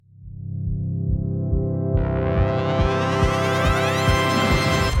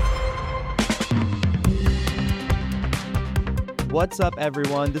What's up,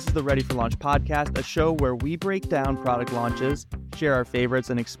 everyone? This is the Ready for Launch podcast, a show where we break down product launches, share our favorites,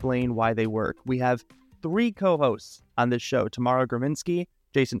 and explain why they work. We have three co-hosts on this show, Tamara Graminski,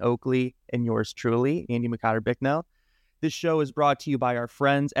 Jason Oakley, and yours truly, Andy McCotter-Bicknell. This show is brought to you by our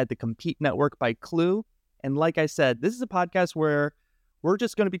friends at the Compete Network by Clue. And like I said, this is a podcast where we're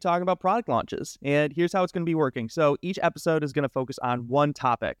just going to be talking about product launches. And here's how it's going to be working. So each episode is going to focus on one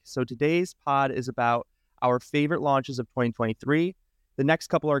topic. So today's pod is about our favorite launches of 2023. The next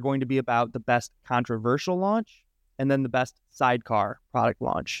couple are going to be about the best controversial launch and then the best sidecar product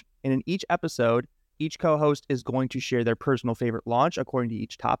launch. And in each episode, each co-host is going to share their personal favorite launch according to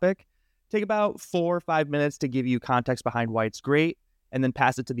each topic. Take about 4 or 5 minutes to give you context behind why it's great, and then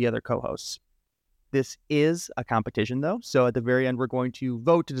pass it to the other co-hosts. This is a competition, though. So at the very end, we're going to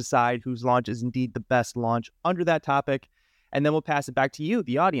vote to decide whose launch is indeed the best launch under that topic. And then we'll pass it back to you,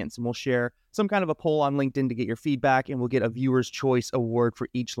 the audience, and we'll share some kind of a poll on LinkedIn to get your feedback, and we'll get a viewer's choice award for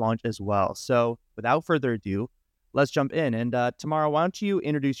each launch as well. So without further ado, let's jump in. And Tamara, why don't you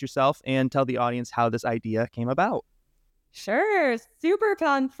introduce yourself and tell the audience how this idea came about? Sure. Super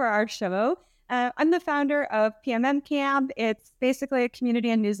fun for our show. I'm the founder of PMM Camp. It's basically a community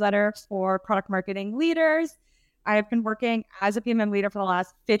and newsletter for product marketing leaders. I've been working as a PMM leader for the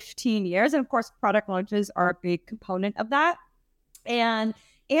last 15 years. And of course, product launches are a big component of that. And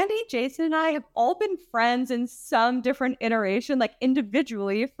Andy, Jason, and I have all been friends in some different iteration, like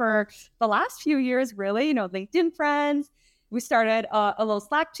individually for the last few years, really, LinkedIn friends. We started a little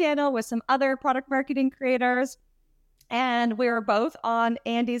Slack channel with some other product marketing creators. And we were both on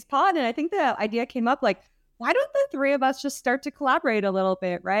Andy's pod. And I think the idea came up like, why don't the three of us just start to collaborate a little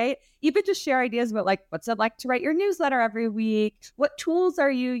bit, right? Even just share ideas about like, what's it like to write your newsletter every week? What tools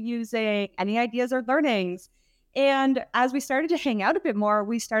are you using? Any ideas or learnings? And as we started to hang out a bit more,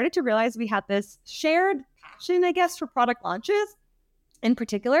 we started to realize we had this shared passion, I guess, for product launches in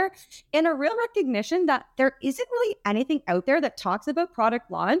particular, and a real recognition that there isn't really anything out there that talks about product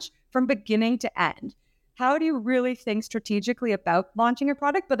launch from beginning to end. How do you really think strategically about launching a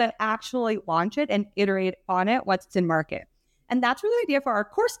product, but then actually launch it and iterate on it once it's in market? And that's where the idea for our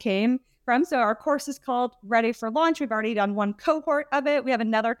course came from. So our course is called Ready for Launch. We've already done one cohort of it. We have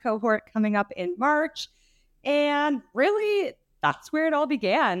another cohort coming up in March. And really, that's where it all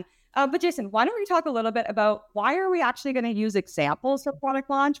began. But Jason, why don't we talk a little bit about why are we actually going to use examples for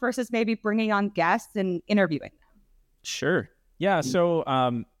product launch versus maybe bringing on guests and interviewing them? Sure. Yeah. So,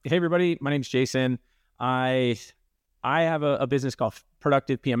 hey, everybody, my name's Jason. I have a business called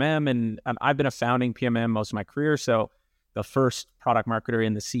Productive PMM, and I've been a founding PMM most of my career. So the first product marketer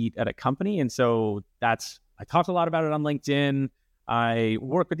in the seat at a company. And so I talked a lot about it on LinkedIn. I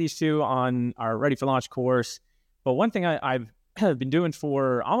work with these two on our Ready for Launch course. But one thing I've been doing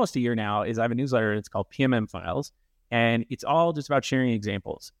for almost a year now is I have a newsletter. It's called PMM Files, and it's all just about sharing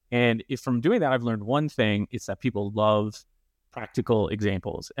examples. And if from doing that, I've learned one thing, it's that people love practical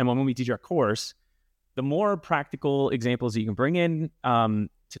examples. And when we teach our course, the more practical examples that you can bring in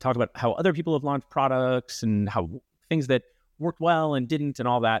to talk about how other people have launched products and how things that worked well and didn't and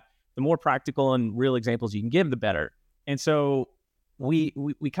all that, the more practical and real examples you can give, the better. And so we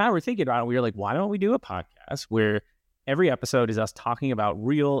kind of were thinking about it. We were like, why don't we do a podcast where every episode is us talking about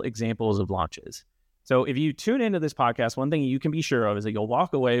real examples of launches? So if you tune into this podcast, one thing you can be sure of is that you'll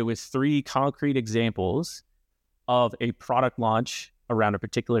walk away with 3 concrete examples of a product launch around a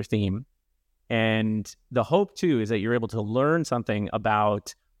particular theme. And the hope, too, is that you're able to learn something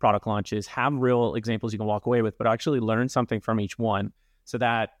about product launches, have real examples you can walk away with, but actually learn something from each one so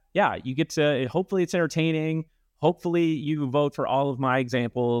that, yeah, you get to, hopefully it's entertaining. Hopefully you vote for all of my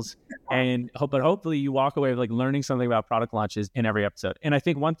examples, but hopefully you walk away with like learning something about product launches in every episode. And I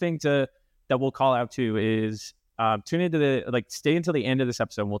think one thing that we'll call out too is stay until the end of this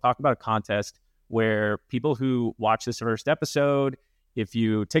episode. We'll talk about a contest where people who watch this first episode, if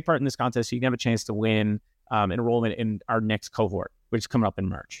you take part in this contest, you can have a chance to win enrollment in our next cohort, which is coming up in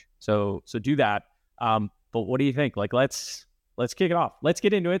March. So do that. But what do you think? Like, let's kick it off. Let's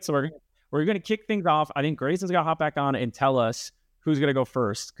get into it. So we're going to kick things off. I think Grayson's going to hop back on and tell us who's going to go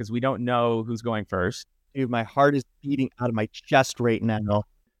first because we don't know who's going first. Dude, my heart is beating out of my chest right now.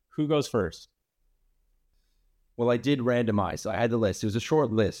 Who goes first? Well, I did randomize. I had the list. It was a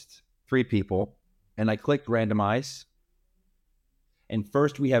short list, 3 people, and I clicked randomize. And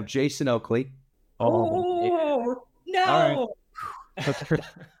first we have Jason Oakley. Oh, yeah. No. All right.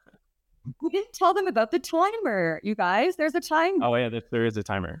 We didn't tell them about the timer, you guys. There's a timer. Oh, yeah, there is a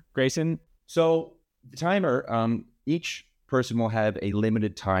timer. Grayson? So the timer, each person will have a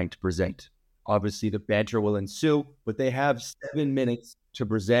limited time to present. Obviously, the banter will ensue, but they have 7 minutes to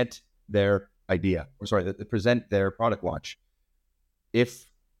present their idea, present their product launch. if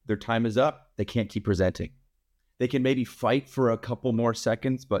their time is up, they can't keep presenting. They can maybe fight for a couple more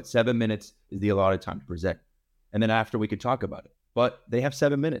seconds, but 7 minutes is the allotted time to present. And then after, we could talk about it. But they have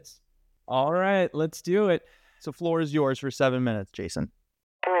 7 minutes. All right, let's do it. So floor is yours for 7 minutes, Jason.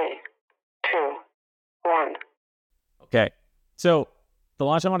 3, 2, 1. Okay. So the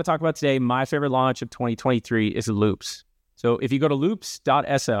launch I want to talk about today, my favorite launch of 2023 is Loops. So if you go to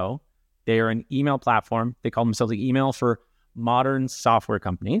loops.so, they are an email platform. They call themselves the email for modern software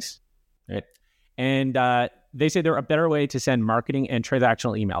companies, right? And they say they're a better way to send marketing and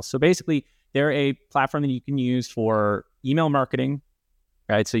transactional emails. So basically, they're a platform that you can use for email marketing,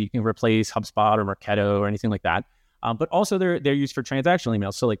 right? So you can replace HubSpot or Marketo or anything like that. But also they're used for transactional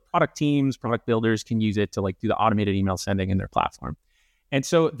emails. So like product teams, product builders can use it to like do the automated email sending in their platform. And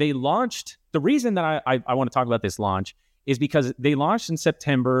so they launched, the reason that I want to talk about this launch is because they launched in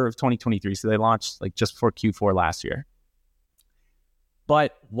September of 2023. So they launched like just before Q4 last year.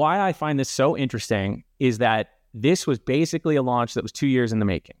 But why I find this so interesting is that this was basically a launch that was 2 years in the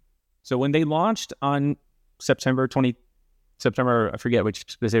making. So when they launched on September, I forget which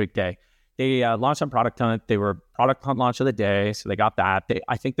specific day, they launched on Product Hunt. They were Product Hunt launch of the day. So they got that.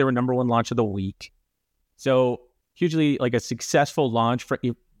 I think they were number one launch of the week. So hugely like a successful launch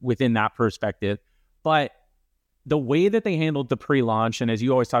within that perspective. But the way that they handled the pre-launch, and as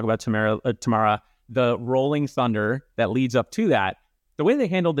you always talk about, Tamara, the rolling thunder that leads up to that, the way they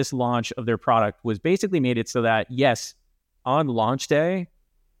handled this launch of their product was basically made it so that, yes, on launch day,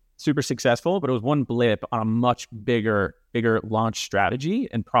 super successful, but it was one blip on a much bigger launch strategy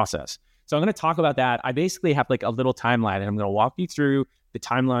and process. So I'm going to talk about that. I basically have like a little timeline, and I'm going to walk you through the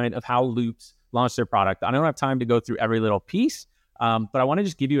timeline of how Loops launched their product. I don't have time to go through every little piece, but I want to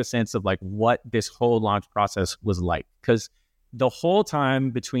just give you a sense of like what this whole launch process was like. Because the whole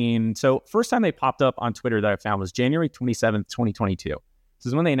time so first time they popped up on Twitter that I found was January 27th, 2022. This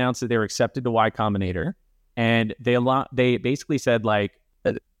is when they announced that they were accepted to Y Combinator. And they basically said like,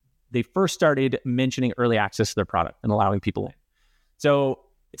 they first started mentioning early access to their product and allowing people in. So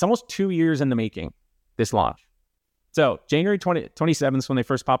it's almost 2 years in the making, this launch. So January 27th is when they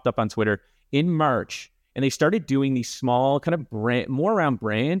first popped up on Twitter. In March, and they started doing these small kind of more around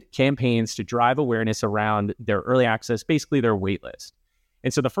brand campaigns to drive awareness around their early access, basically their waitlist.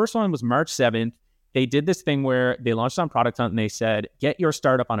 And so the first one was March 7th. They did this thing where they launched on Product Hunt and they said, get your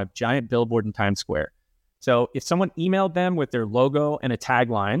startup on a giant billboard in Times Square. So if someone emailed them with their logo and a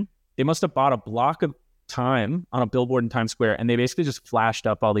tagline, they must have bought a block of time on a billboard in Times Square, and they basically just flashed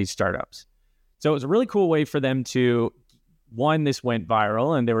up all these startups. So it was a really cool way for them to, one, this went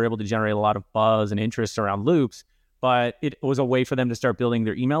viral and they were able to generate a lot of buzz and interest around Loops, but it was a way for them to start building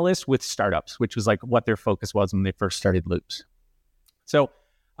their email list with startups, which was like what their focus was when they first started Loops. So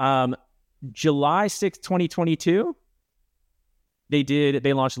July 6th, 2022,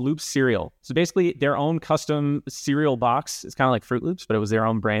 they launched Loops cereal. So basically their own custom cereal box. It's kind of like Fruit Loops, but it was their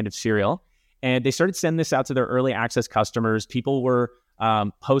own brand of cereal. And they started sending this out to their early access customers. People were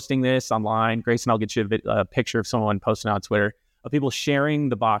posting this online. Grayson, I'll get you a picture of someone posting on Twitter of people sharing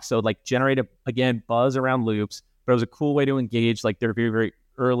the box. So like generate again, buzz around Loops, but it was a cool way to engage like their very, very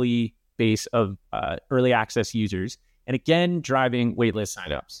early base of early access users. And again, driving waitlist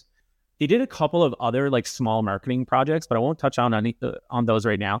signups. They did a couple of other like small marketing projects, but I won't touch on those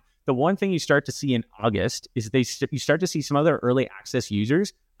right now. The one thing you start to see in August is you start to see some other early access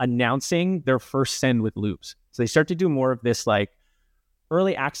users announcing their first send with Loops. So they start to do more of this like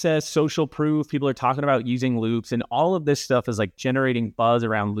early access, social proof. People are talking about using Loops, and all of this stuff is like generating buzz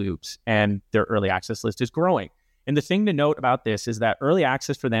around Loops, and their early access list is growing. And the thing to note about this is that early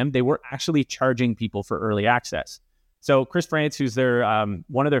access for them, they were actually charging people for early access. So Chris France, who's their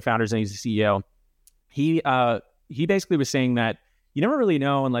one of their founders and he's the CEO, he basically was saying that you never really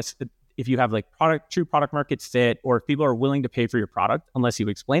know unless if you have like true product market fit, or if people are willing to pay for your product, unless you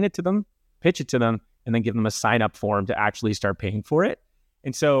explain it to them, pitch it to them, and then give them a sign up form to actually start paying for it.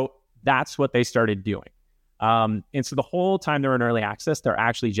 And so that's what they started doing. And so the whole time they're in early access, they're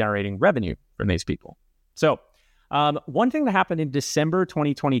actually generating revenue from these people. So one thing that happened in December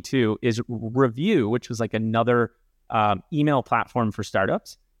 2022 is Review, which was like another email platform for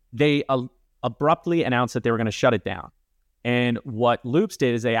startups. They abruptly announced that they were going to shut it down. And what Loops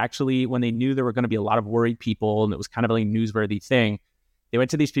did is they actually, when they knew there were going to be a lot of worried people and it was kind of a newsworthy thing, they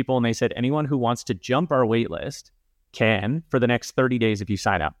went to these people and they said, anyone who wants to jump our wait list can for the next 30 days if you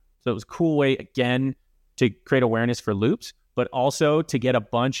sign up. So it was a cool way, again, to create awareness for Loops, but also to get a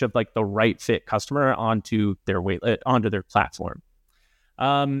bunch of like the right fit customer onto their onto their platform.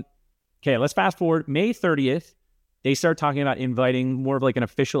 Okay, let's fast forward. May 30th, they start talking about inviting more of like an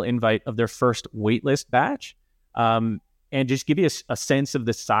official invite of their first waitlist batch. And just give you a sense of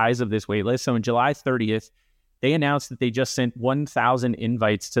the size of this waitlist. So on July 30th, they announced that they just sent 1,000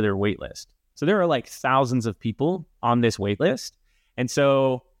 invites to their waitlist. So there are like thousands of people on this waitlist. And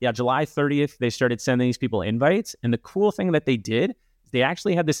so, yeah, July 30th, they started sending these people invites. And the cool thing that they did is they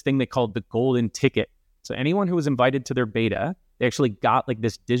actually had this thing they called the golden ticket. So anyone who was invited to their beta, they actually got like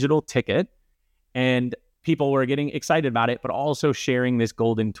this digital ticket, and people were getting excited about it, but also sharing this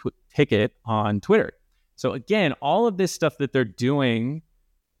golden ticket on Twitter. So again, all of this stuff that they're doing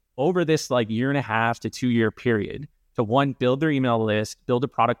over this like 1.5 to 2 year period to, one, build their email list, build a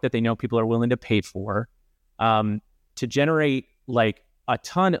product that they know people are willing to pay for, to generate like a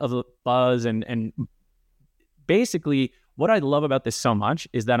ton of buzz. And basically what I love about this so much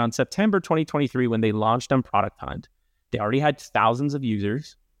is that on September 2023, when they launched on Product Hunt, they already had thousands of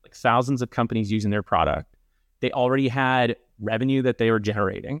users, like thousands of companies using their product. They already had revenue that they were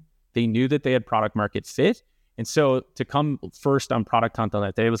generating. They knew that they had product market fit. And so to come first on Product Hunt on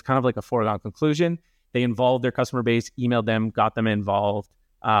that day was kind of like a foregone conclusion. They involved their customer base, emailed them, got them involved.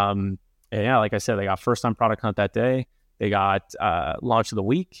 And yeah, like I said, they got first on Product Hunt that day. They got launch of the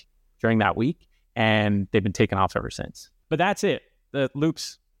week during that week, and they've been taking off ever since. But that's it. The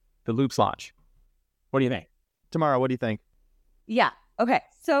Loops launch. What do you think? Tamara, what do you think? Yeah. Okay.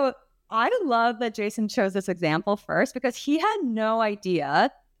 So I love that Jason chose this example first because he had no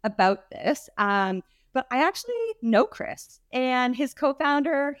idea about this. But I actually know Chris and his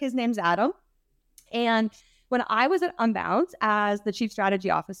co-founder. His name's Adam. And when I was at Unbound as the chief strategy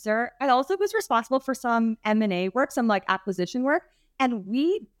officer, I also was responsible for some M&A work, some like acquisition work. And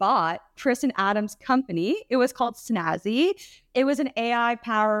we bought Chris and Adam's company. It was called Snazzy. It was an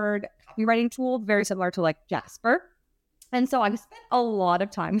AI-powered copywriting tool, very similar to like Jasper. And so I spent a lot of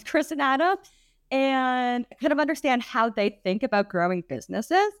time with Chris and Adam and kind of understand how they think about growing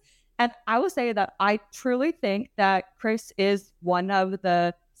businesses. And I will say that I truly think that Chris is one of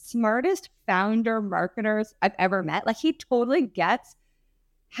the smartest founder marketers I've ever met. Like, he totally gets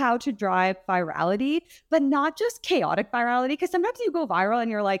how to drive virality, but not just chaotic virality, because sometimes you go viral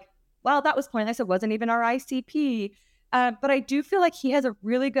and you're like, well, that was pointless. It wasn't even our ICP. But I do feel like he has a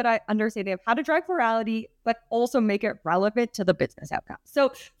really good understanding of how to drive virality, but also make it relevant to the business outcome.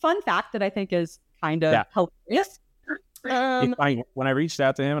 So fun fact that I think is kind of hilarious. When I reached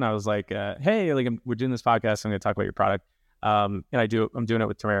out to him and I was like, hey, like we're doing this podcast, I'm going to talk about your product. And I'm doing it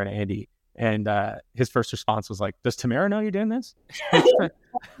with Tamara and Andy. And his first response was like, does Tamara know you're doing this? And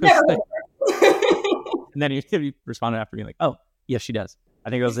then he responded after being like, oh, yes, she does. I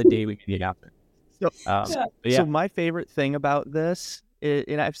think it was the day we made the announcement. So my favorite thing about this,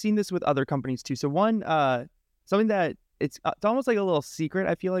 and I've seen this with other companies too. So one, something that it's almost like a little secret,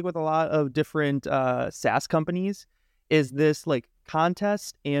 I feel like, with a lot of different SaaS companies, is this like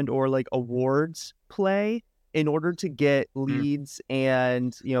contest and or like awards play in order to get leads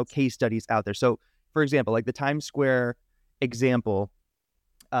and, case studies out there. So for example, like the Times Square example,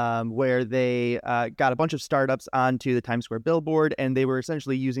 where they got a bunch of startups onto the Times Square billboard, and they were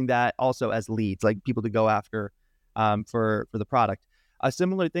essentially using that also as leads, like people to go after for the product. A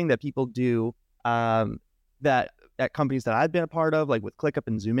similar thing that people do that at companies that I've been a part of, like with ClickUp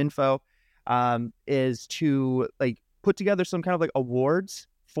and ZoomInfo, is to like put together some kind of like awards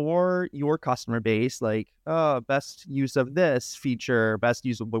for your customer base, like best use of this feature, best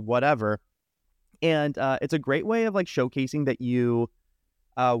use of whatever. And it's a great way of like showcasing that you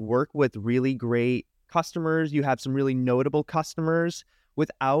work with really great customers. You have some really notable customers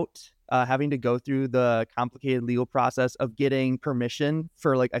without having to go through the complicated legal process of getting permission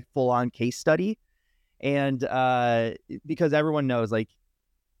for like a full-on case study. And because everyone knows, like,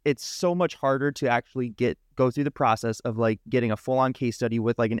 it's so much harder to actually go through the process of like getting a full-on case study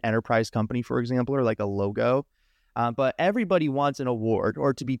with like an enterprise company, for example, or like a logo. But everybody wants an award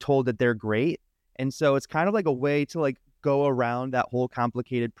or to be told that they're great. And so it's kind of like a way to like go around that whole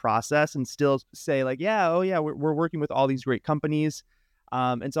complicated process and still say like, we're working with all these great companies.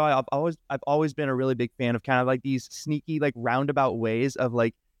 And so I've always been a really big fan of kind of like these sneaky, like roundabout ways of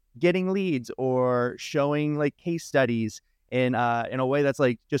like getting leads or showing like case studies in a way that's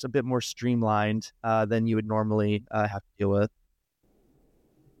like just a bit more streamlined than you would normally have to deal with.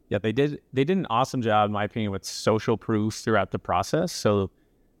 Yeah, they did an awesome job, in my opinion, with social proof throughout the process. So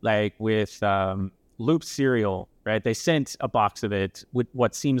like with Loop Cereal, right? They sent a box of it with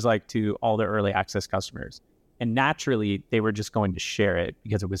what seems like to all their early access customers. And naturally, they were just going to share it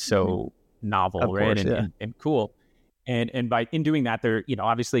because it was so novel, of right? Course, and cool. And by doing that, they're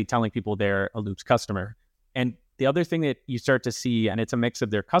obviously telling people they're a Loops customer. And the other thing that you start to see, and it's a mix of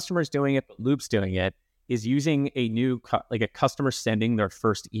their customers doing it, but Loops doing it, is using a new, like a customer sending their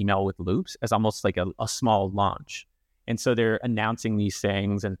first email with Loops as almost like a small launch. And so they're announcing these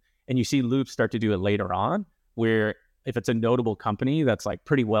things, and you see Loops start to do it later on, where if it's a notable company that's like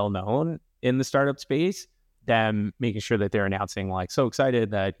pretty well known in the startup space, them making sure that they're announcing like, so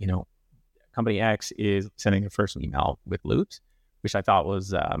excited that, you know, company X is sending their first email with Loops, which I thought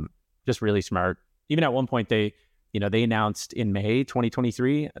was just really smart. Even at one point, they announced in May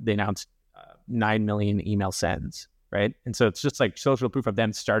 2023, they announced 9 million email sends, right? And so it's just like social proof of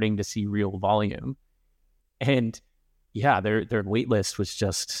them starting to see real volume. And yeah, their wait list was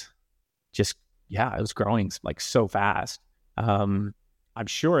just it was growing like so fast. I'm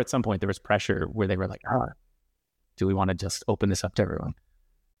sure at some point there was pressure where they were like, do we want to just open this up to everyone?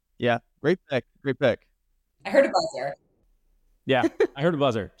 Yeah, great pick. I heard a buzzer. Yeah, I heard a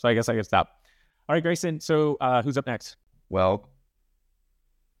buzzer, so I guess I can stop. All right, Grayson, so who's up next? Well,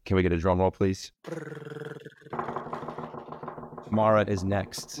 can we get a drum roll, please? Tamara is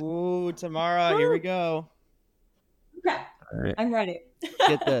next. Ooh, Tamara, here we go. Okay, All right. I'm ready.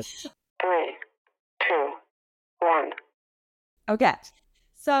 Get this. 3, 2, 1. Okay.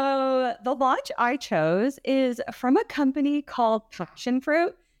 So the launch I chose is from a company called Passion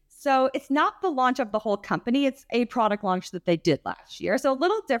Fruit. So it's not the launch of the whole company. It's a product launch that they did last year. So a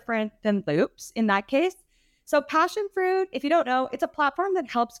little different than Loops in that case. So Passion Fruit, if you don't know, it's a platform that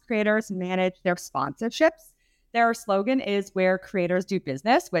helps creators manage their sponsorships. Their slogan is where creators do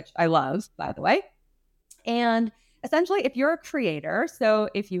business, which I love, by the way. And essentially, if you're a creator, so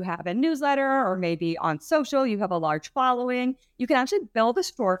if you have a newsletter or maybe on social, you have a large following, you can actually build a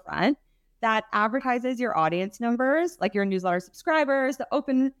storefront that advertises your audience numbers, like your newsletter subscribers, the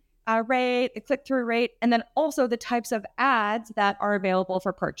open rate, the click-through rate, and then also the types of ads that are available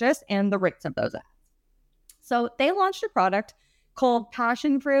for purchase and the rates of those ads. So they launched a product called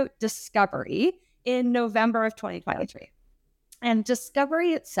Passion Fruit Discovery in November of 2023. And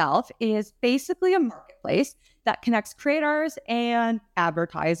Discovery itself is basically a marketplace that connects creators and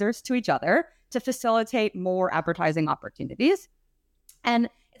advertisers to each other to facilitate more advertising opportunities. And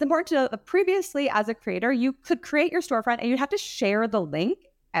it's important to know that previously, as a creator, you could create your storefront and you'd have to share the link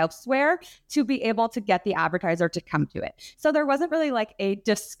elsewhere to be able to get the advertiser to come to it. So there wasn't really like a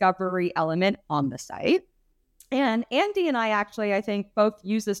discovery element on the site. And Andy and I actually, I think, both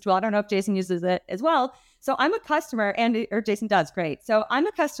use this tool. I don't know if Jason uses it as well. So I'm a customer, or Jason does, great. So I'm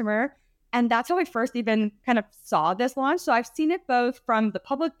a customer, and that's how I first even kind of saw this launch. So I've seen it both from the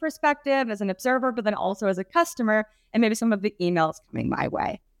public perspective as an observer, but then also as a customer, and maybe some of the emails coming my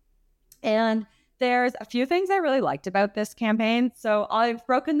way. And there's a few things I really liked about this campaign. So I've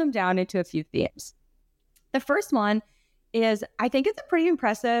broken them down into a few themes. The first one is I think it's a pretty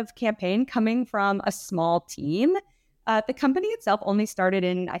impressive campaign coming from a small team. The company itself only started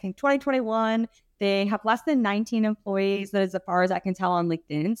in, I think, 2021. They have less than 19 employees, that is as far as I can tell on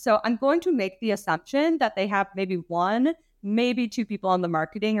LinkedIn. So I'm going to make the assumption that they have maybe one, maybe two people on the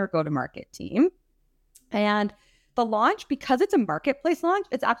marketing or go-to-market team. And the launch, because it's a marketplace launch,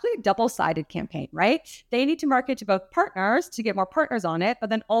 it's actually a double-sided campaign, right? They need to market to both partners to get more partners on it, but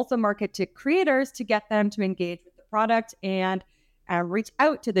then also market to creators to get them to engage with the product and reach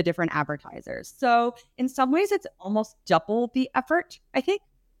out to the different advertisers. So in some ways, it's almost double the effort, I think.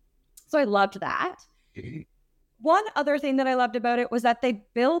 So I loved that. One other thing that I loved about it was that they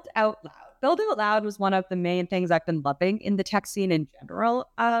built out loud. Building out loud was one of the main things I've been loving in the tech scene in general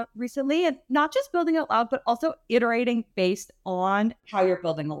recently. And not just building out loud, but also iterating based on how you're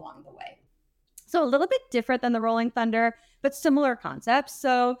building along the way. So a little bit different than the Rolling Thunder, but similar concepts.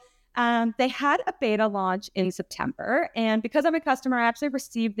 So they had a beta launch in September. And because I'm a customer, I actually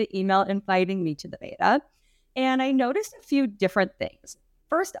received the email inviting me to the beta. And I noticed a few different things.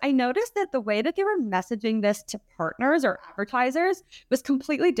 First, I noticed that the way that they were messaging this to partners or advertisers was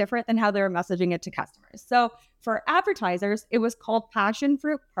completely different than how they were messaging it to customers. So for advertisers, it was called Passion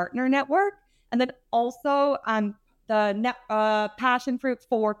Fruit Partner Network, and then also Passion Fruit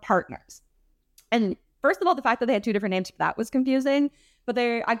for Partners. And first of all, the fact that they had two different names for that was confusing, but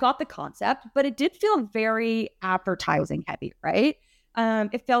I got the concept, but it did feel very advertising heavy, right?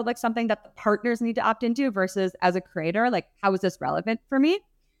 It felt like something that the partners need to opt into versus as a creator, like, how is this relevant for me?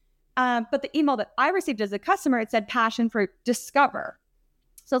 But the email that I received as a customer, it said Passion Fruit Discover.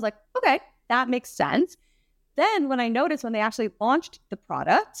 So I was like, okay, that makes sense. Then when I noticed when they actually launched the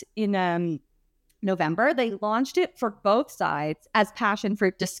product in November, they launched it for both sides as Passion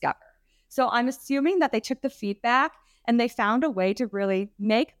Fruit Discover. So I'm assuming that they took the feedback and they found a way to really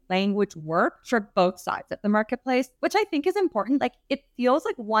make language work for both sides of the marketplace, which I think is important. Like, it feels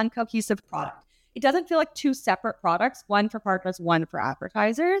like one cohesive product. It doesn't feel like two separate products, one for partners, one for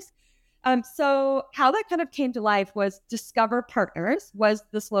advertisers. So how that kind of came to life was Discover Partners was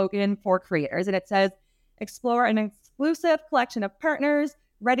the slogan for creators. And it says, explore an exclusive collection of partners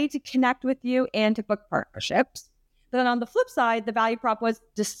ready to connect with you and to book partnerships. But then on the flip side, the value prop was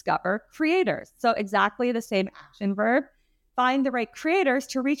discover creators. So exactly the same action verb. Find the right creators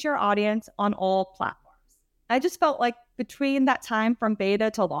to reach your audience on all platforms. I just felt like between that time from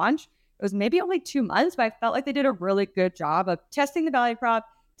beta to launch, it was maybe only 2 months, but I felt like they did a really good job of testing the value prop,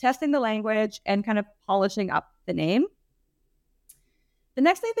 testing the language, and kind of polishing up the name. The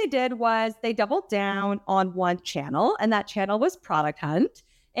next thing they did was they doubled down on one channel, and that channel was Product Hunt.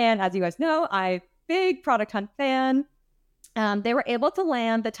 And as you guys know, I'm a big Product Hunt fan. They were able to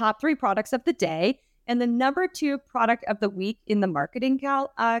land the top 3 products of the day and the number 2 product of the week in the marketing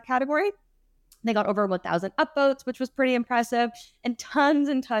category. They got over 1,000 upvotes, which was pretty impressive, and tons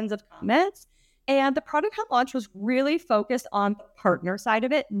of comments. And the Product Hunt launch was really focused on the partner side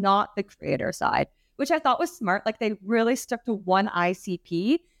of it, not the creator side, which I thought was smart. Like they really stuck to one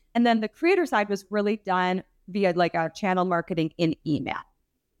ICP. And then the creator side was really done via like a channel marketing in email.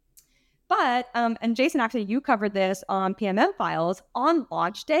 But, and Jason, actually, you covered this on PMM Files. On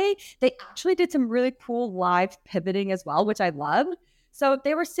launch day, they actually did some really cool live pivoting as well, which I loved. So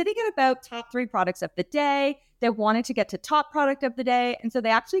they were sitting at about top 3 products of the day. They wanted to get to top product of the day. And so they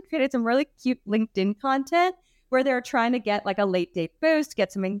actually created some really cute LinkedIn content where they were trying to get like a late date boost,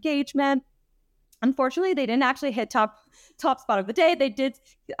 get some engagement. Unfortunately, they didn't actually hit top spot of the day. They did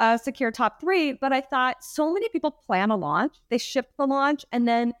secure top 3, but I thought so many people plan a launch, they ship the launch, and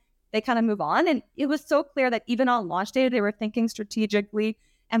then they kind of move on. And it was so clear that even on launch day, they were thinking strategically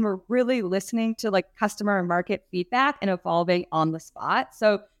and were really listening to like customer and market feedback and evolving on the spot.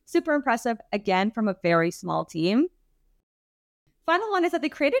 So super impressive, again, from a very small team. Final one is that they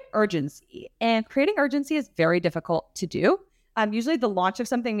created urgency, and creating urgency is very difficult to do. Usually the launch of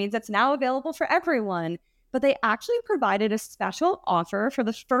something means it's now available for everyone, but they actually provided a special offer for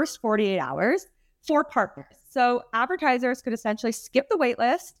the first 48 hours for partners. So advertisers could essentially skip the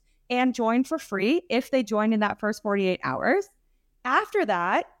waitlist and join for free if they joined in that first 48 hours. After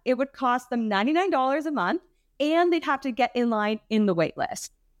that, it would cost them $99 a month, and they'd have to get in line in the waitlist.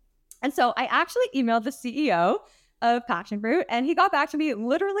 And so I actually emailed the CEO of Passion Fruit, and he got back to me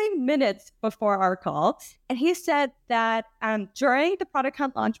literally minutes before our call. And he said that during the Product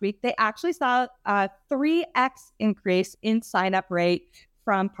Hunt launch week, they actually saw a 3x increase in sign-up rate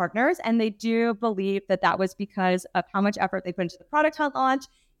from partners. And they do believe that that was because of how much effort they put into the Product Hunt launch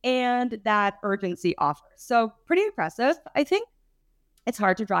and that urgency offer. So pretty impressive, I think. It's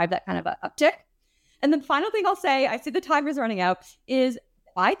hard to drive that kind of an uptick. And then the final thing I'll say, I see the time is running out, is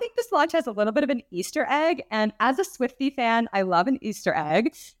I think this launch has a little bit of an Easter egg. And as a Swiftie fan, I love an Easter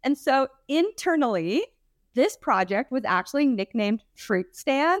egg. And so internally, this project was actually nicknamed Fruit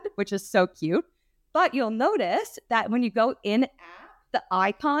Stand, which is so cute. But you'll notice that when you go in app, the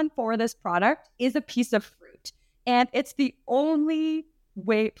icon for this product is a piece of fruit. And it's the only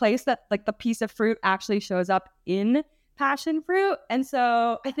place that like the piece of fruit actually shows up in Passion Fruit. And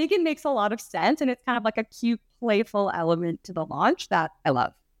so I think it makes a lot of sense, and it's kind of like a cute, playful element to the launch that I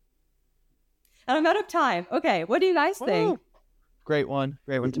love. And I'm out of time. Okay, what do you guys think? Great one.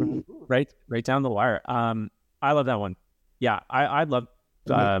 Right down the wire. I love that one. Yeah, I love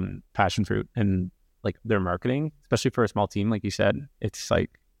Passion Fruit and like their marketing, especially for a small team, like you said. It's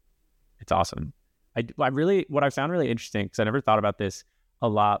awesome. I really, what I found really interesting, because I never thought about this a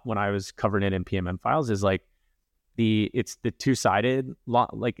lot when I was covering it in PMM Files, is like it's the two-sided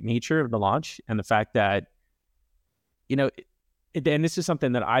like nature of the launch, and the fact that, you know, and this is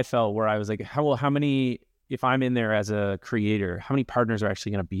something that I felt where I was like, how many, if I'm in there as a creator, how many partners are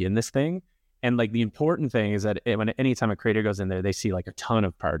actually going to be in this thing? And like the important thing is that when anytime a creator goes in there, they see like a ton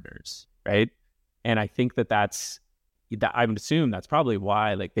of partners, right? And I think that I would assume that's probably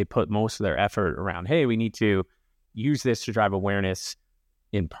why like they put most of their effort around, hey, we need to use this to drive awareness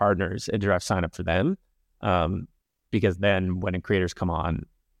in partners and drive sign up for them. Because then when creators come on,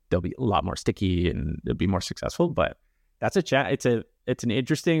 they'll be a lot more sticky and they'll be more successful. But that's it's an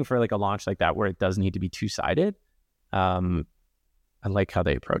interesting for like a launch like that where it does need to be two-sided. I like how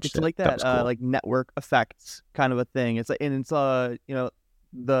they approached it. It's like that, cool. like network effects kind of a thing. It's like, and it's you know,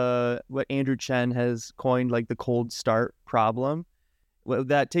 what Andrew Chen has coined like the cold start problem.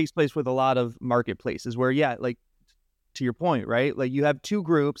 That takes place with a lot of marketplaces where, yeah, like to your point, right? Like you have two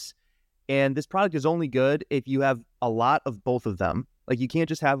groups, and this product is only good if you have a lot of both of them. Like you can't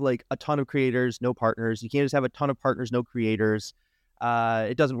just have like a ton of creators, no partners. You can't just have a ton of partners, no creators.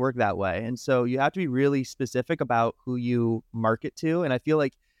 It doesn't work that way. And so you have to be really specific about who you market to. And I feel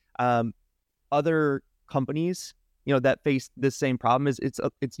like other companies, you know, that face this same problem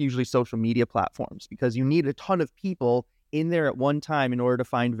it's usually social media platforms, because you need a ton of people in there at one time in order to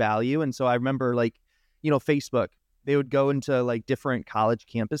find value. And so I remember like, you know, Facebook they would go into like different college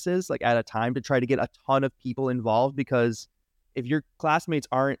campuses like at a time to try to get a ton of people involved, because if your classmates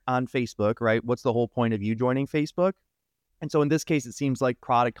aren't on Facebook, right, what's the whole point of you joining Facebook? And so in this case, it seems like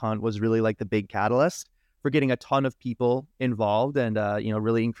Product Hunt was really like the big catalyst for getting a ton of people involved and,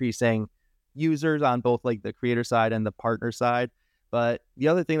 really increasing users on both like the creator side and the partner side. But the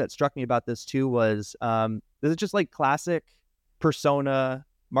other thing that struck me about this too was this is just like classic persona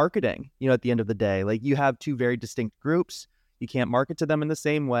marketing, at the end of the day. Like you have two very distinct groups. You can't market to them in the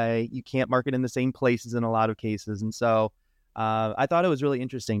same way. You can't market in the same places in a lot of cases. And so I thought it was really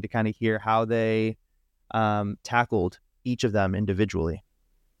interesting to kind of hear how they tackled each of them individually.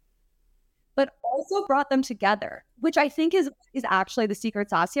 But also brought them together, which I think is actually the secret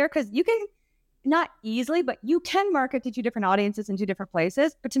sauce here, because you can, not easily, but you can market to two different audiences in two different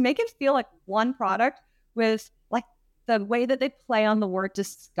places. But to make it feel like one product with like the way that they play on the word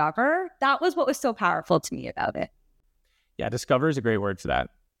discover, that was what was so powerful to me about it. Yeah, discover is a great word for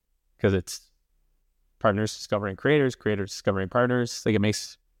that, because it's partners discovering creators, creators discovering partners. Like it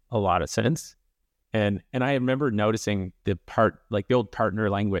makes a lot of sense. And I remember noticing the old partner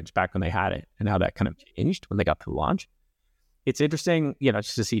language back when they had it and how that kind of changed when they got to launch. It's interesting,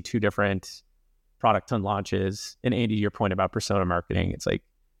 just to see two different Product Hunt launches. And Andy, your point about persona marketing, it's like,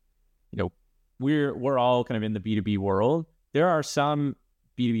 we're all kind of in the B2B world. There are some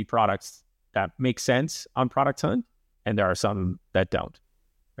B2B products that make sense on Product Hunt, and there are some that don't,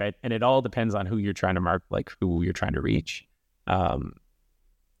 right? And it all depends on who you're trying to market, like who you're trying to reach.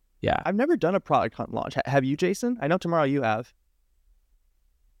 Yeah. I've never done a Product Hunt launch. Have you, Jason? I know tomorrow you have.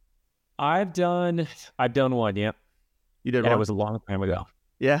 I've done one, yeah. You did one? It was a long time ago.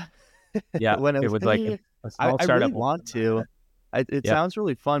 Yeah. Yeah. When it was like a small I startup. really want to. It sounds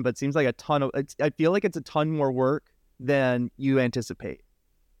really fun, but it seems like I feel like it's a ton more work than you anticipate.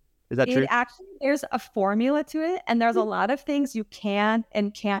 Is that true? Actually, there's a formula to it, and there's a lot of things you can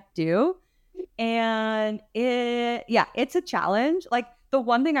and can't do. And it's a challenge. Like the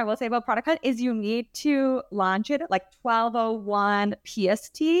one thing I will say about Product Hunt is you need to launch it at like 12:01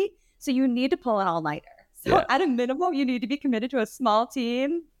 PST. So you need to pull an all-nighter. So at a minimum, you need to be committed to a small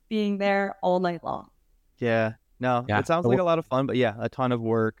team being there all night long. Yeah. No, it sounds like a lot of fun, but a ton of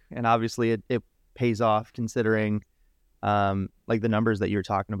work. And obviously it pays off considering like the numbers that you were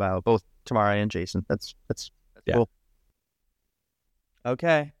talking about, both Tamara and Jason. That's cool.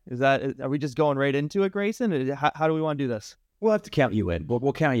 Okay. Are we just going right into it, Grayson? How do we want to do this? We'll have to count you in.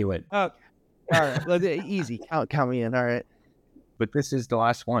 We'll count you in. Okay. All right. Easy. Count me in. All right. But this is the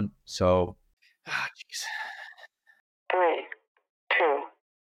last one. So. Jeez. 3, 2,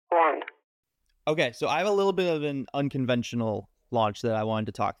 1. Okay. So I have a little bit of an unconventional launch that I wanted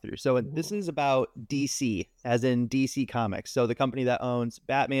to talk through. So this is about DC, as in DC Comics. So the company that owns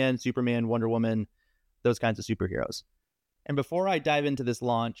Batman, Superman, Wonder Woman, those kinds of superheroes. And before I dive into this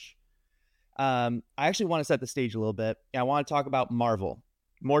launch, I actually want to set the stage a little bit. I want to talk about Marvel,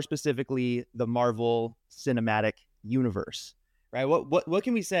 more specifically the Marvel Cinematic Universe, right? What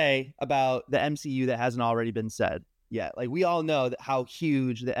can we say about the MCU that hasn't already been said yet? Like we all know how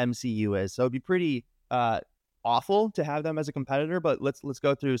huge the MCU is, so it'd be pretty awful to have them as a competitor. But let's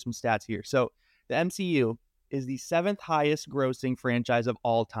go through some stats here. So the MCU is the 7th highest grossing franchise of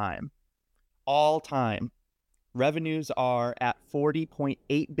all time. All time. Revenues are at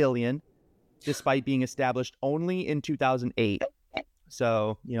 $40.8 billion, despite being established only in 2008.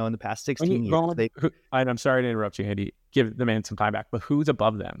 So, in the past 16 years. I'm sorry to interrupt you, Andy. Give the man some time back. But who's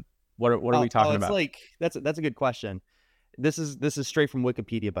above them? What are we talking about? Like that's a good question. This is straight from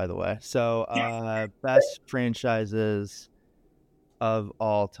Wikipedia, by the way. So, best franchises of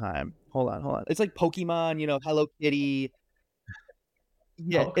all time. Hold on. It's like Pokemon, Hello Kitty.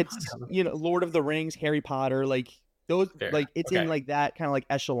 Yeah, it's Lord of the Rings, Harry Potter, like those. Fair. Like it's in like that kind of like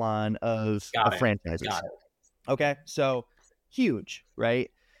echelon of franchises. Got it. Okay, so huge, right?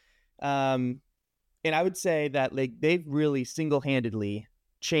 And I would say that like they've really single-handedly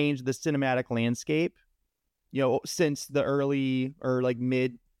changed the cinematic landscape, since the early or like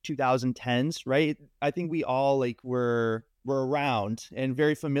mid 2010s, right? I think we all like were around and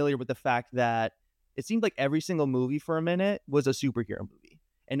very familiar with the fact that it seemed like every single movie for a minute was a superhero movie.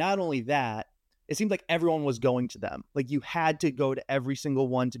 And not only that, it seemed like everyone was going to them. Like you had to go to every single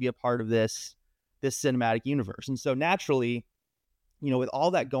one to be a part of this cinematic universe. And so naturally, with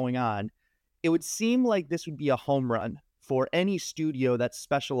all that going on, it would seem like this would be a home run for any studio that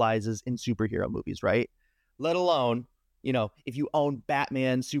specializes in superhero movies, right? Let alone, if you own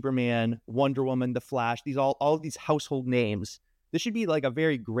Batman, Superman, Wonder Woman, The Flash, all of these household names, this should be like a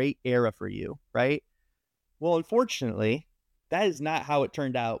very great era for you, right? Well, unfortunately, that is not how it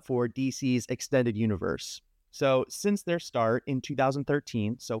turned out for DC's extended universe. So since their start in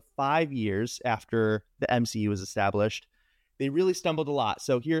 2013, so 5 years after the MCU was established, they really stumbled a lot.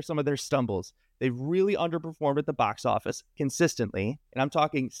 So here are some of their stumbles. They've really underperformed at the box office consistently. And I'm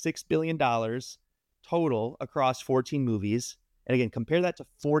talking $6 billion total across 14 movies. And again, compare that to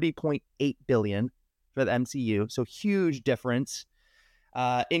 $40.8 billion for the MCU. So huge difference.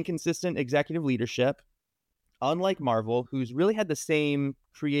 Inconsistent executive leadership. Unlike Marvel, who's really had the same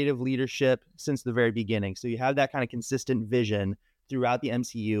creative leadership since the very beginning. So you have that kind of consistent vision throughout the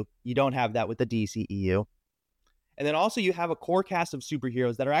MCU. You don't have that with the DCEU. And then also you have a core cast of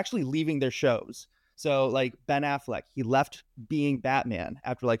superheroes that are actually leaving their shows. So like Ben Affleck, he left being Batman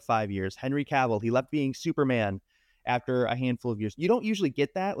after like 5 years. Henry Cavill, he left being Superman after a handful of years. You don't usually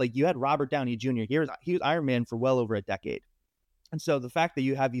get that. Like you had Robert Downey Jr. He was Iron Man for well over a decade. And so the fact that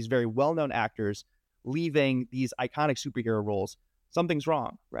you have these very well-known actors leaving these iconic superhero roles, something's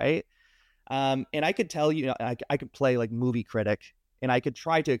wrong, right? And I could tell you, I could play like movie critic, and I could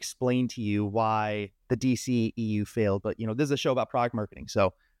try to explain to you why the DC EU failed. But, this is a show about product marketing,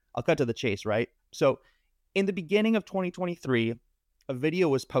 so I'll cut to the chase, right? So in the beginning of 2023, a video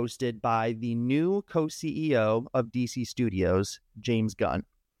was posted by the new co-CEO of DC Studios, James Gunn.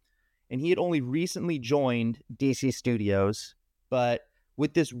 And he had only recently joined DC Studios, but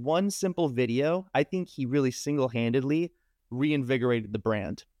with this one simple video, I think he really single-handedly reinvigorated the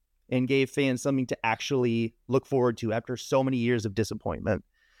brand and gave fans something to actually look forward to after so many years of disappointment.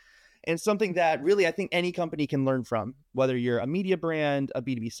 And something that really I think any company can learn from, whether you're a media brand, a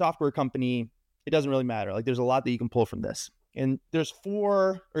B2B software company, it doesn't really matter. Like there's a lot that you can pull from this. And there's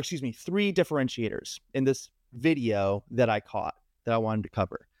three differentiators in this video that I caught that I wanted to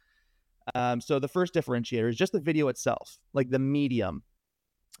cover. So the first differentiator is just the video itself, like the medium.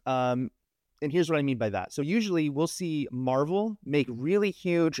 And here's what I mean by that. So usually we'll see Marvel make really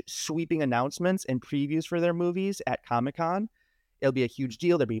huge sweeping announcements and previews for their movies at Comic-Con. It'll be a huge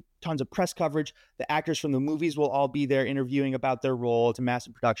deal. There'll be tons of press coverage. The actors from the movies will all be there interviewing about their role. It's a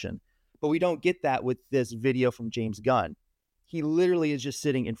massive production. But we don't get that with this video from James Gunn. He literally is just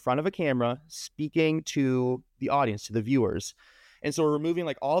sitting in front of a camera, speaking to the audience, to the viewers. And so we're removing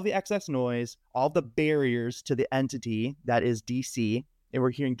like all the excess noise, all the barriers to the entity that is DC. And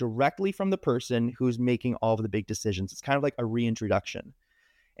we're hearing directly from the person who's making all of the big decisions. It's kind of like a reintroduction.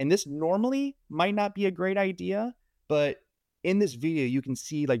 And this normally might not be a great idea, but in this video, you can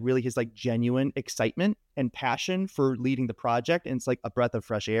see like really his like genuine excitement and passion for leading the project. And it's like a breath of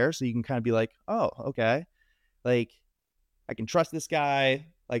fresh air. So you can kind of be like, oh, okay. Like I can trust this guy.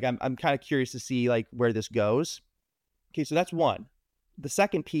 Like I'm kind of curious to see like where this goes. Okay, so that's one. The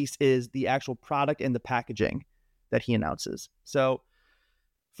second piece is the actual product and the packaging that he announces. So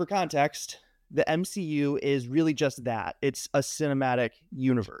for context, the MCU is really just that. It's a cinematic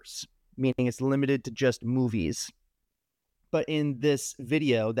universe, meaning it's limited to just movies. But in this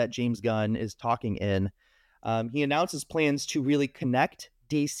video that James Gunn is talking in, he announces plans to really connect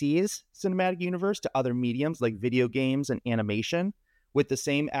DC's cinematic universe to other mediums like video games and animation with the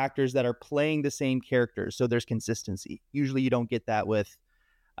same actors that are playing the same characters. So there's consistency. Usually you don't get that with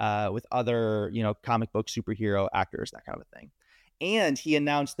other, comic book superhero actors, that kind of a thing. And he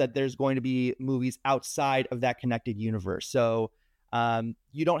announced that there's going to be movies outside of that connected universe. So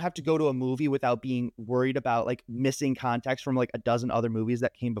you don't have to go to a movie without being worried about like missing context from like a dozen other movies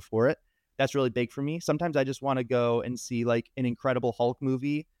that came before it. That's really big for me. Sometimes I just want to go and see like an Incredible Hulk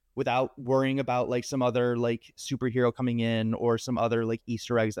movie without worrying about like some other like superhero coming in or some other like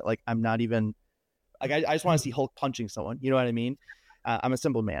Easter eggs that like I'm not even like, I just want to see Hulk punching someone. You know what I mean? I'm a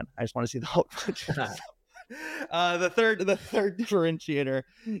simple man. I just want to see the Hulk punching someone. The third differentiator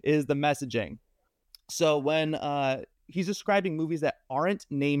is the messaging. So when he's describing movies that aren't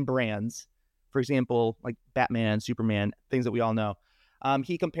name brands, for example, like Batman, Superman, things that we all know,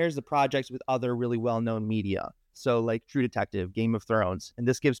 he compares the projects with other really well-known media. So like True Detective, Game of Thrones, and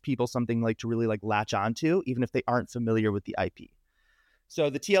this gives people something like to really like latch onto, even if they aren't familiar with the IP. So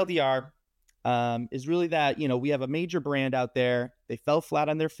the TLDR is really that, we have a major brand out there. They fell flat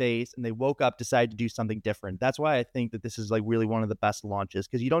on their face and they woke up, decided to do something different. That's why I think that this is like really one of the best launches,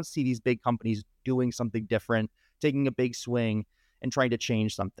 because you don't see these big companies doing something different, taking a big swing and trying to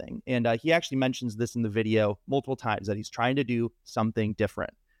change something. And he actually mentions this in the video multiple times, that he's trying to do something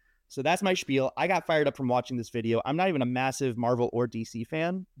different. So that's my spiel. I got fired up from watching this video. I'm not even a massive Marvel or DC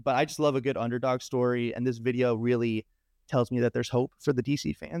fan, but I just love a good underdog story. And this video really tells me that there's hope for the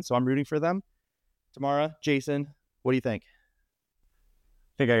DC fans. So I'm rooting for them. Tamara, Jason, what do you think?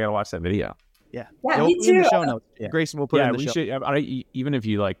 I think I got to watch that video. Yeah, me too. In the show notes. Yeah. Grayson will put it in the show. Should, even if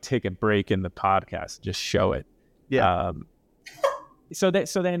you like take a break in the podcast, just show it. Yeah. So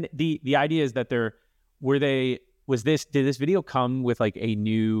then the idea is that did this video come with like a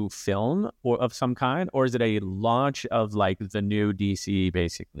new film or of some kind, or is it a launch of like the new DC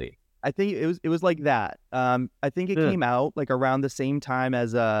basically? I think it was like that. I think it came out like around the same time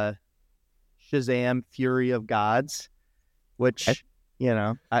as Shazam: Fury of Gods, which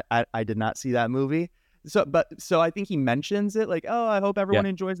I did not see that movie. So I think he mentions it like, oh, I hope everyone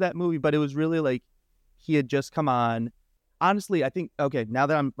enjoys that movie. But it was really like he had just come on. Honestly, I think, okay, now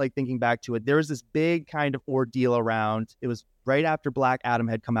that I'm like thinking back to it, there was this big kind of ordeal around. It was right after Black Adam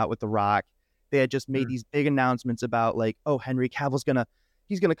had come out with The Rock. They had just made these big announcements about like, oh, Henry Cavill's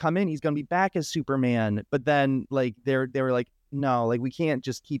he's gonna come in, he's gonna be back as Superman. But then like they were like, no, like we can't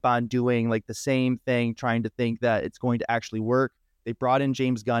just keep on doing like the same thing, trying to think that it's going to actually work. They brought in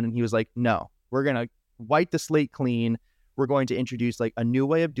James Gunn and he was like, no, we're gonna wipe the slate clean. We're going to introduce like a new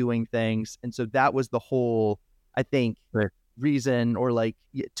way of doing things. And so that was the whole, I think, reason, or like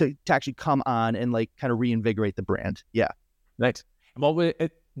to actually come on and like kind of reinvigorate the brand. Yeah. Nice. And what was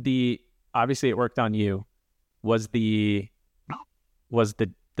obviously it worked on you. Was the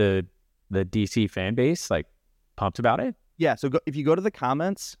DC fan base like pumped about it? Yeah. So if you go to the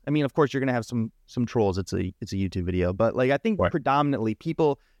comments, I mean, of course you're going to have some trolls. It's a YouTube video, but like, I think predominantly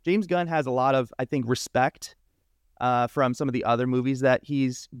James Gunn has a lot of, I think, respect from some of the other movies that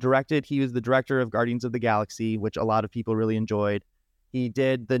he's directed. He was the director of Guardians of the Galaxy, which a lot of people really enjoyed. He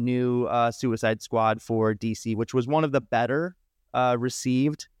did the new Suicide Squad for DC, which was one of the better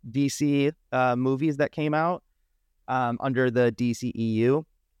received DC movies that came out under the DCEU.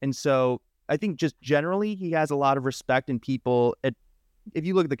 And so I think just generally he has a lot of respect, and people, if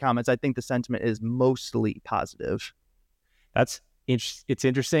you look at the comments, I think the sentiment is mostly positive. It's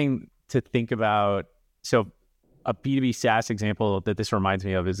interesting to think about. So a B2B SaaS example that this reminds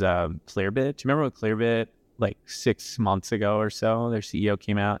me of is Clearbit. Do you remember with Clearbit, like 6 months ago or so, their CEO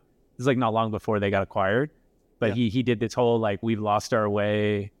came out? This is like not long before they got acquired, but he did this whole like, we've lost our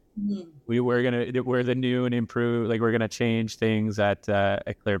way. We're the new and improved. Like we're gonna change things at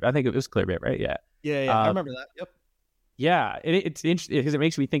Clearbit. I think it was Clearbit, right? Yeah. I remember that. Yep. Yeah, it's interesting because it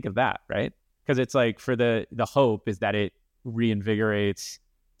makes me think of that, right? Because it's like for the hope is that it reinvigorates.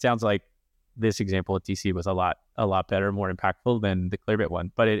 Sounds like this example at DC was a lot better, more impactful than the Clearbit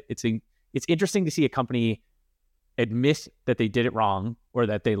one. But it's interesting to see a company admit that they did it wrong or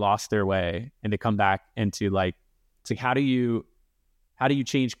that they lost their way, and to come back and to like, it's like how do you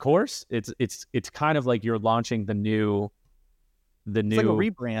change course? It's kind of like you're launching the new. It's like a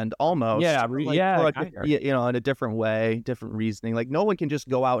rebrand almost. Yeah, in a different way, different reasoning. Like no one can just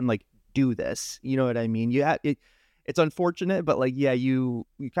go out and like do this. You know what I mean? It's unfortunate, but like, yeah, you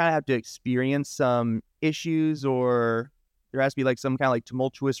kind of have to experience some issues, or there has to be like some kind of like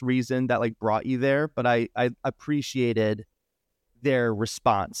tumultuous reason that like brought you there. But I appreciated their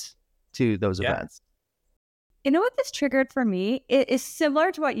response to those events. You know what this triggered for me? It is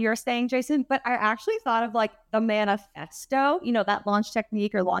similar to what you're saying, Jason, but I actually thought of like the manifesto, that launch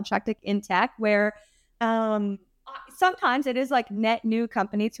technique or launch tactic in tech where sometimes it is like net new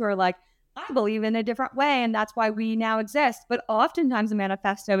companies who are like, I believe in a different way, and that's why we now exist. But oftentimes a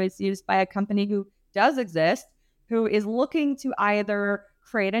manifesto is used by a company who does exist, who is looking to either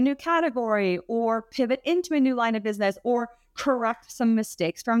create a new category or pivot into a new line of business or correct some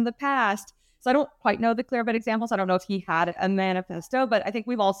mistakes from the past. So I don't quite know the Clearbit examples. I don't know if he had a manifesto, but I think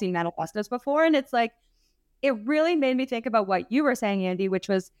we've all seen manifestos before. And it's like, it really made me think about what you were saying, Andy, which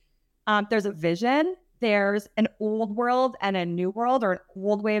was there's a vision, there's an old world and a new world, or an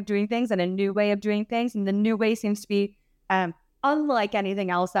old way of doing things and a new way of doing things. And the new way seems to be unlike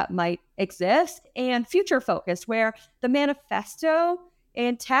anything else that might exist, and future focused, where the manifesto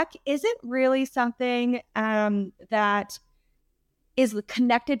in tech isn't really something that is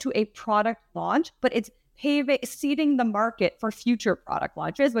connected to a product launch, but it's seeding the market for future product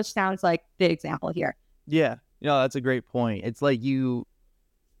launches, which sounds like the example here. Yeah, that's a great point. It's like you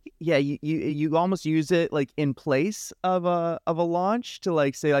almost use it like in place of a launch to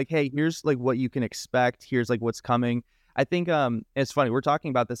like say like, hey, here's like what you can expect. Here's like what's coming. I think it's funny. We're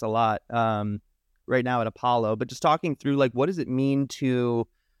talking about this a lot right now at Apollo, but just talking through like, what does it mean to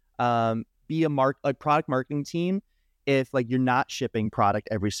be a product marketing team if like you're not shipping product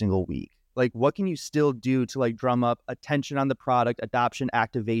every single week? Like what can you still do to like drum up attention on the product, adoption,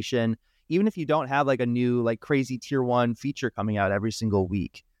 activation, even if you don't have like a new like crazy tier 1 feature coming out every single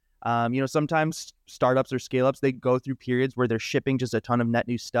week? Sometimes startups or scale ups, they go through periods where they're shipping just a ton of net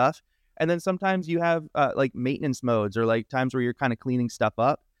new stuff. And then sometimes you have like maintenance modes or like times where you're kind of cleaning stuff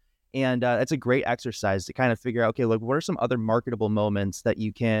up. And that's a great exercise to kind of figure out, okay, like what are some other marketable moments that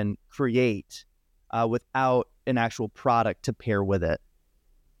you can create without an actual product to pair with it?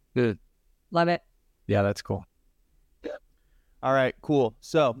 Good. Love it. Yeah, that's cool. All right, cool.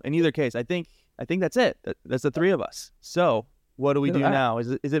 So in either case, I think that's it. That's the three of us. So what do we do now? Is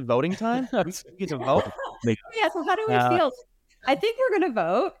it voting time? We get to vote. Yeah, so how do we feel? I think we're going to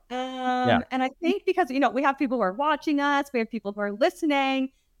vote. And I think because, we have people who are watching us, we have people who are listening.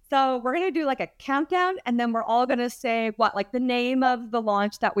 So we're going to do like a countdown, and then we're all going to say the name of the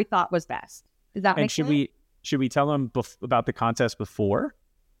launch that we thought was best. Does that make sense? And should we tell them about the contest before?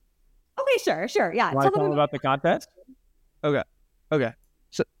 Okay, sure. Yeah. Tell them about the contest? Okay.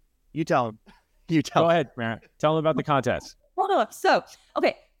 So you tell them. Go ahead, Mara. Tell them about the contest. Hold on. So,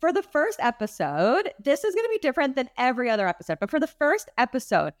 for the first episode, this is going to be different than every other episode. But for the first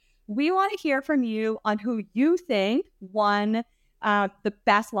episode, we want to hear from you on who you think won the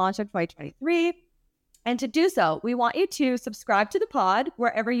best launch of 2023. And to do so, we want you to subscribe to the pod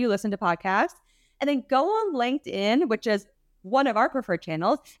wherever you listen to podcasts, and then go on LinkedIn, which is one of our preferred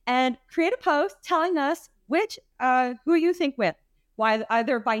channels, and create a post telling us who you think wins. Why,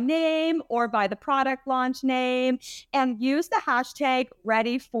 either by name or by the product launch name, and use the hashtag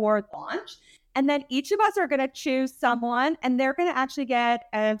 #ReadyForLaunch. And then each of us are going to choose someone, and they're going to actually get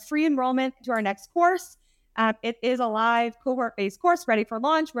a free enrollment to our next course. It is a live cohort-based course, Ready for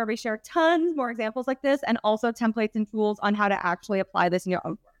Launch, where we share tons more examples like this, and also templates and tools on how to actually apply this in your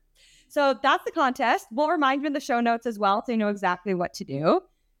own work. So that's the contest. We'll remind you in the show notes as well, so you know exactly what to do.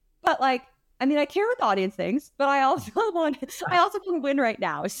 But I care what the audience thinks, but I also want to win right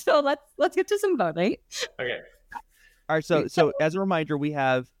now. So let's get to some voting. Okay. All right. So as a reminder, we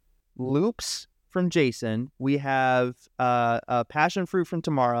have loops from Jason. We have passion fruit from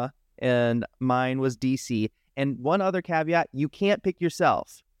Tamara, and mine was DC. And one other caveat: you can't pick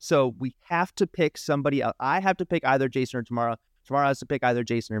yourself. So we have to pick somebody else. I have to pick either Jason or Tamara. Tamara has to pick either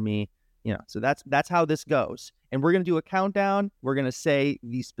Jason or me. So that's how this goes. And we're going to do a countdown. We're going to say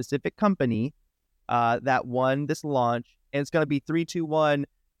the specific company that won this launch. And it's going to be 3, 2, 1,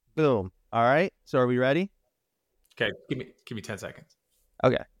 boom. All right. So are we ready? Okay. Give me 10 seconds.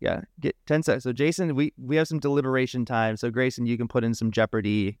 Okay. Yeah. Get 10 seconds. So Jason, we have some deliberation time. So Grayson, you can put in some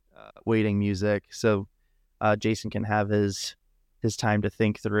Jeopardy waiting music. So Jason can have his time to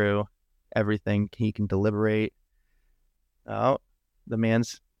think through everything. He can deliberate. Oh,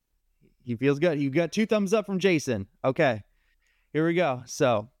 he feels good. You got 2 thumbs up from Jason. Okay, here we go.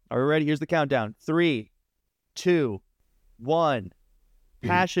 So, are we ready? Here's the countdown. 3, 2, 1.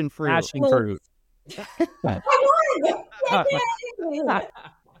 Passion fruit. Passion fruit.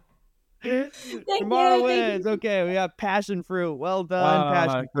 Tamara wins. Okay, we have passion fruit. Well done,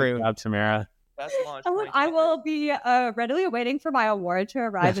 passion fruit. Good job, Tamara. Best launch. I will be readily awaiting for my award to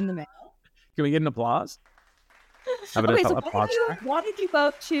arrive in the mail. Can we get an applause? So why did you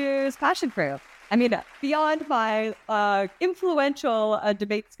both choose passion fruit? Beyond my influential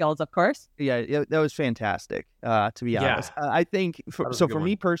debate skills, of course. Yeah, that was fantastic, to be honest. I think, for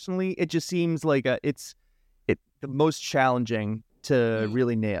me personally, it just seems like it's the most challenging to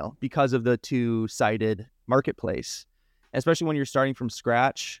really nail because of the two-sided marketplace, especially when you're starting from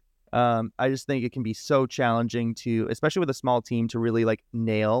scratch. I just think it can be so challenging especially with a small team, to really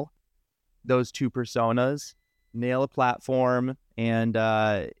nail those two personas, nail a platform, and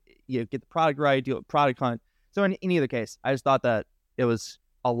get the product right, do a product hunt. So in either case, I just thought that it was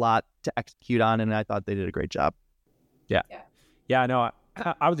a lot to execute on, and I thought they did a great job. Yeah. No,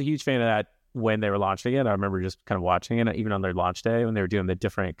 I was a huge fan of that when they were launching it. I remember just kind of watching it, even on their launch day when they were doing the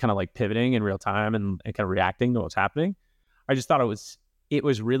different kind of pivoting in real time and kind of reacting to what's happening. I just thought it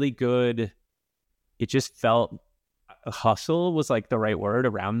was really good. It just felt hustle was the right word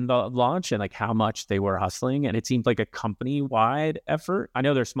around the launch, and how much they were hustling, and it seemed like a company-wide effort. I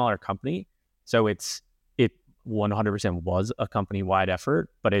know they're a smaller company, so it 100% was a company-wide effort,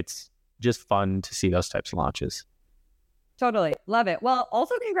 but it's just fun to see those types of launches. Totally. Love it. Well,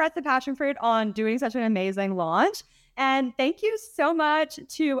 also congrats to Passion Fruit on doing such an amazing launch. And thank you so much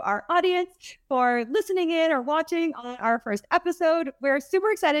to our audience for listening in or watching on our first episode. We're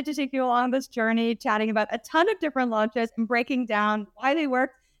super excited to take you along this journey, chatting about a ton of different launches and breaking down why they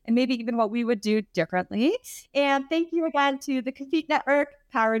work and maybe even what we would do differently. And thank you again to the Compete Network,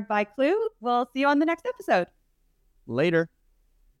 powered by Clue. We'll see you on the next episode. Later.